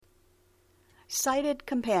Sighted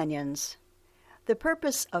companions. The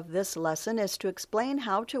purpose of this lesson is to explain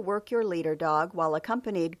how to work your leader dog while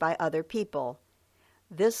accompanied by other people.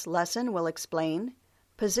 This lesson will explain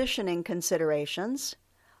positioning considerations,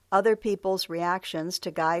 other people's reactions to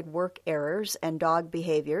guide work errors and dog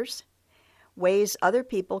behaviors, ways other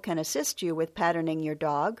people can assist you with patterning your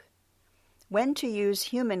dog, when to use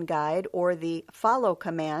human guide or the follow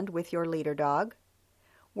command with your leader dog,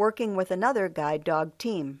 working with another guide dog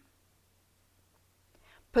team.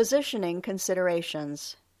 Positioning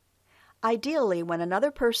considerations. Ideally, when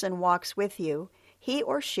another person walks with you, he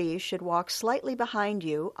or she should walk slightly behind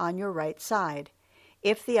you on your right side.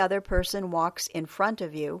 If the other person walks in front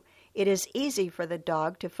of you, it is easy for the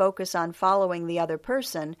dog to focus on following the other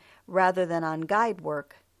person rather than on guide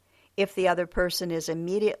work. If the other person is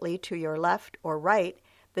immediately to your left or right,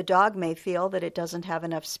 the dog may feel that it doesn't have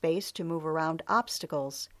enough space to move around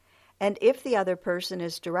obstacles. And if the other person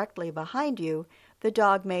is directly behind you, the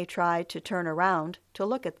dog may try to turn around to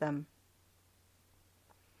look at them.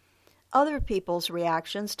 Other people's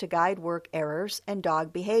reactions to guide work errors and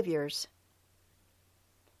dog behaviors.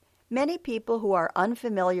 Many people who are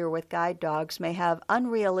unfamiliar with guide dogs may have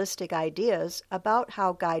unrealistic ideas about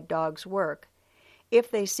how guide dogs work. If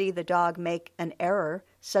they see the dog make an error,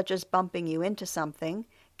 such as bumping you into something,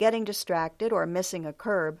 getting distracted, or missing a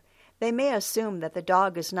curb, they may assume that the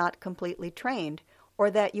dog is not completely trained or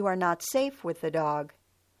that you are not safe with the dog.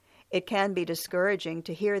 It can be discouraging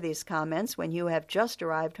to hear these comments when you have just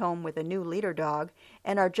arrived home with a new leader dog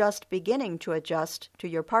and are just beginning to adjust to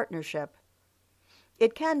your partnership.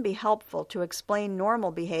 It can be helpful to explain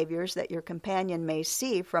normal behaviors that your companion may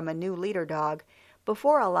see from a new leader dog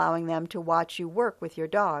before allowing them to watch you work with your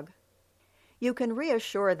dog. You can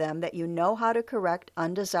reassure them that you know how to correct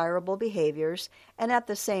undesirable behaviors and at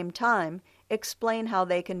the same time explain how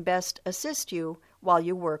they can best assist you while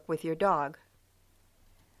you work with your dog.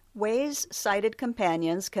 Ways sighted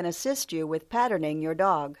companions can assist you with patterning your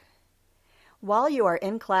dog. While you are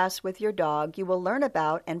in class with your dog, you will learn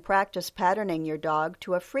about and practice patterning your dog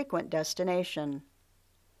to a frequent destination.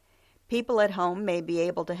 People at home may be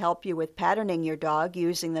able to help you with patterning your dog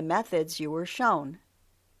using the methods you were shown.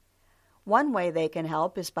 One way they can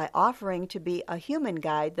help is by offering to be a human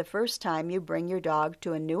guide the first time you bring your dog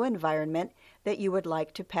to a new environment that you would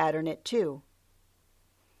like to pattern it to.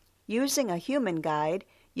 Using a human guide,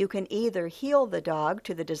 you can either heel the dog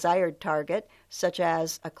to the desired target, such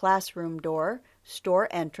as a classroom door, store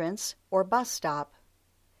entrance, or bus stop.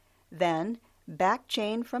 Then, back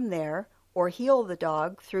chain from there, or heel the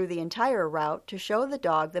dog through the entire route to show the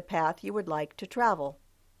dog the path you would like to travel.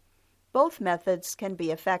 Both methods can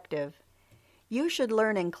be effective. You should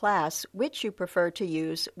learn in class which you prefer to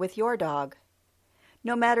use with your dog.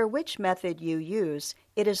 No matter which method you use,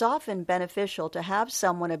 it is often beneficial to have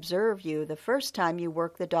someone observe you the first time you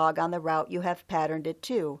work the dog on the route you have patterned it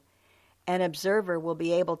to. An observer will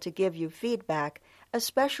be able to give you feedback,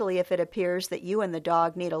 especially if it appears that you and the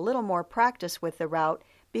dog need a little more practice with the route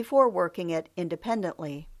before working it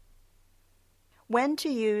independently. When to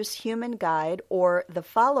use human guide or the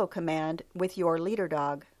follow command with your leader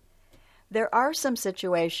dog. There are some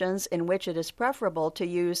situations in which it is preferable to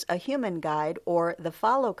use a human guide or the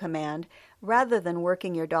follow command rather than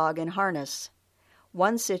working your dog in harness.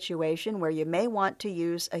 One situation where you may want to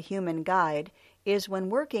use a human guide is when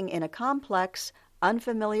working in a complex,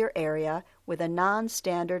 unfamiliar area with a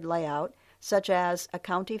non-standard layout, such as a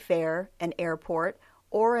county fair, an airport,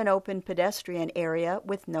 or an open pedestrian area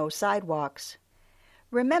with no sidewalks.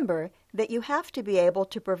 Remember that you have to be able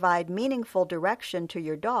to provide meaningful direction to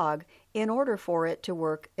your dog in order for it to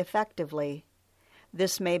work effectively.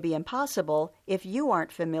 This may be impossible if you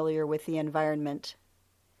aren't familiar with the environment.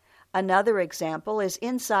 Another example is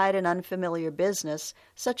inside an unfamiliar business,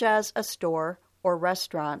 such as a store or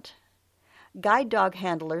restaurant. Guide dog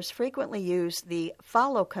handlers frequently use the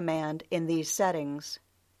follow command in these settings.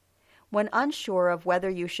 When unsure of whether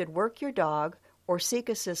you should work your dog or seek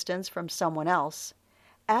assistance from someone else,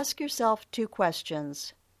 ask yourself two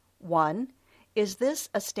questions. 1. Is this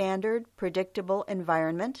a standard, predictable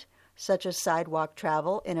environment, such as sidewalk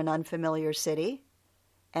travel in an unfamiliar city?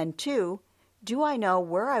 And 2. Do I know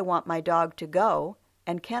where I want my dog to go,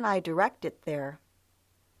 and can I direct it there?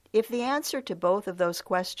 If the answer to both of those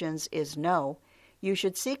questions is no, you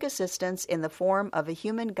should seek assistance in the form of a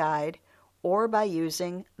human guide or by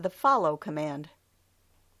using the follow command.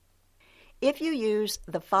 If you use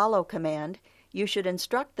the follow command, you should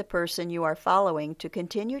instruct the person you are following to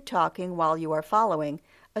continue talking while you are following,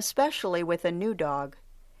 especially with a new dog.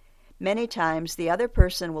 Many times the other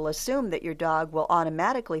person will assume that your dog will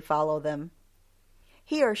automatically follow them.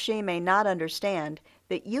 He or she may not understand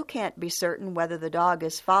that you can't be certain whether the dog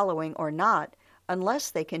is following or not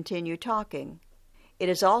unless they continue talking. It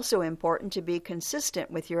is also important to be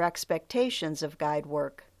consistent with your expectations of guide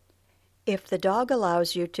work. If the dog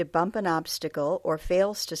allows you to bump an obstacle or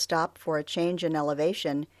fails to stop for a change in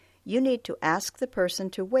elevation, you need to ask the person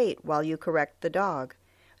to wait while you correct the dog.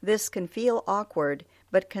 This can feel awkward,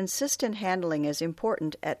 but consistent handling is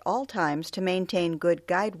important at all times to maintain good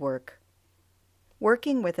guide work.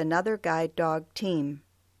 Working with another guide dog team.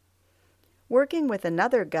 Working with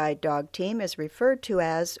another guide dog team is referred to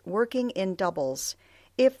as working in doubles.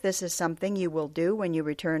 If this is something you will do when you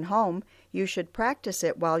return home, you should practice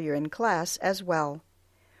it while you're in class as well.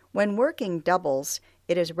 When working doubles,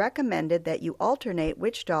 it is recommended that you alternate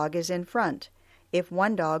which dog is in front. If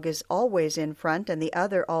one dog is always in front and the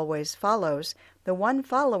other always follows, the one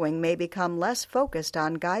following may become less focused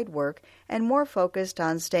on guide work and more focused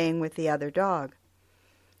on staying with the other dog.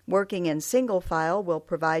 Working in single file will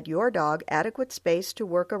provide your dog adequate space to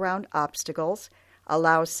work around obstacles,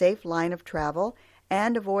 allow safe line of travel,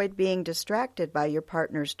 and avoid being distracted by your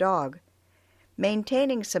partner's dog.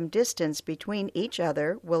 Maintaining some distance between each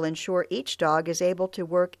other will ensure each dog is able to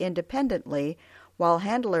work independently while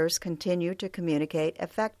handlers continue to communicate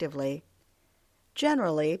effectively.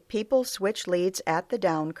 Generally, people switch leads at the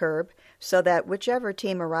down curb so that whichever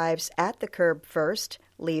team arrives at the curb first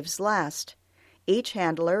leaves last. Each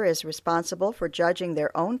handler is responsible for judging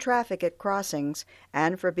their own traffic at crossings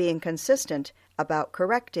and for being consistent about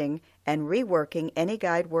correcting and reworking any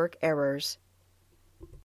guide work errors.